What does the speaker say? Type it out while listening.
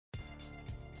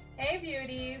Hey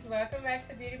beauties, welcome back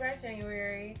to Beauty by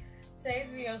January. Today's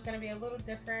video is going to be a little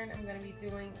different. I'm going to be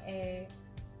doing a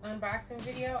unboxing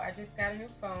video. I just got a new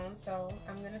phone, so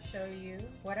I'm going to show you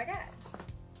what I got.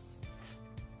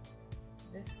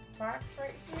 This box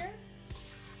right here.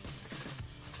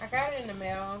 I got it in the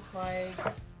mail like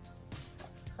a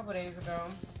couple days ago,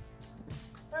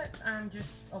 but I'm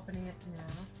just opening it now.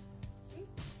 See?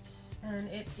 And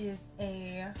it is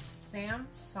a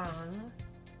Samsung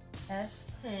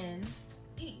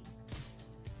s10e.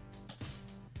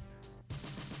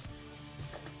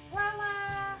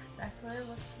 Voila! That's what it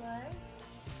looks like.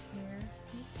 Here's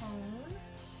the phone.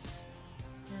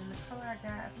 And the color I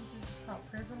got, I think this is called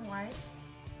Prism White.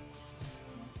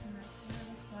 And that's what it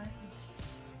looks like.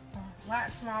 It's a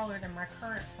lot smaller than my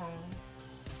current phone.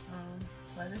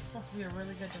 But it's supposed to be a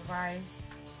really good device.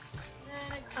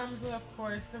 And it comes with, of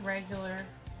course, the regular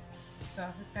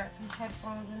stuff. It's got some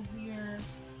headphones in here.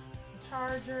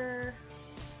 Charger.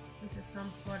 This is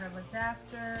some sort of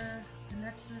adapter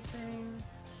connector thing,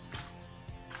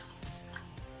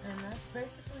 and that's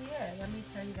basically it. Let me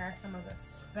tell you guys some of the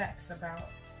specs about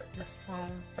this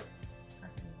phone. If I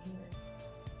can get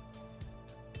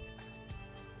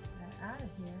that out of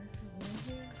here.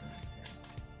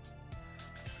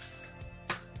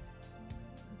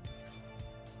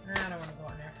 I don't want to go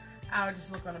in there. I'll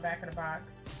just look on the back of the box.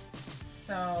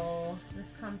 So this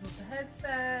comes with the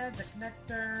headset, the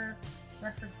connector,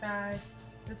 reference guide.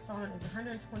 This phone is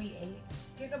 128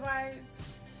 gigabytes.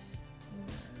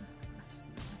 Let's see.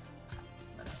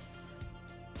 What else?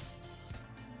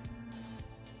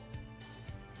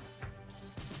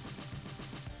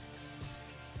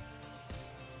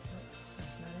 Oh,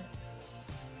 that's not it.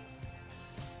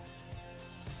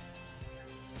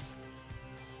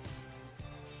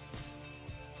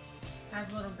 Has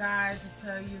little guides to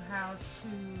tell you how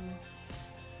to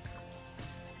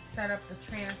set up the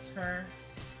transfer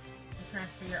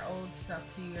your old stuff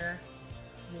to your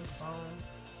new phone.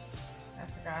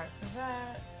 That's a guide for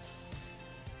that.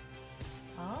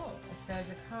 Oh, it says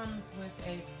it comes with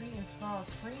a pre-installed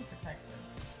screen protector.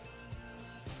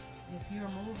 If you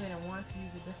are moving and want to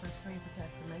use a different screen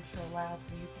protector, make sure allow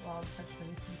for use of all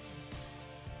touchscreen features.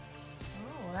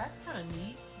 Oh, well, that's kind of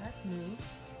neat. That's new.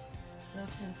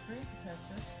 Built-in screen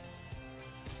protector.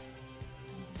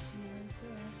 You can see right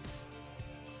there.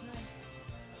 Nice.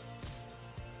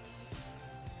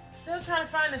 Still trying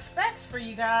to find the specs for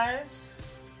you guys.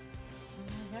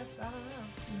 I guess, I don't know.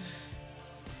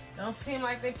 Don't seem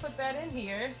like they put that in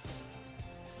here.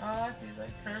 All I see is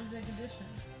like terms and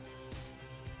conditions.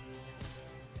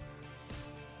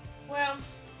 Well,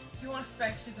 if you want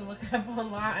specs, you can look it up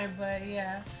online, but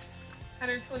yeah.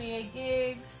 128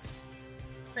 gigs.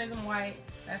 Prism White,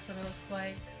 that's what it looks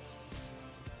like.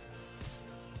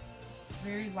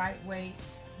 Very lightweight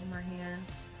in my hand.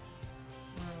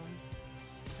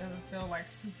 Doesn't feel like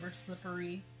super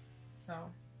slippery. So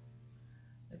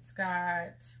it's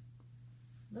got,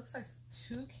 looks like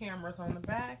 2 cameras on the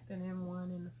back and then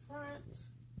 1 in the front.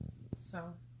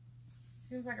 So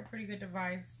seems like a pretty good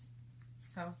device.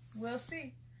 So we'll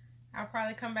see. I'll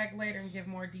probably come back later and give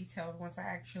more details once I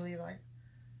actually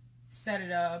set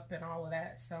it up and all of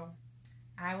that. So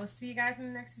I will see you guys in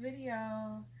the next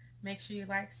video. Make sure you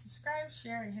like, subscribe,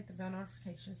 share, and hit the bell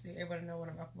notification so you're able to know when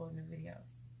I'm uploading new videos.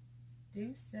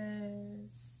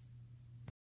 Deuces.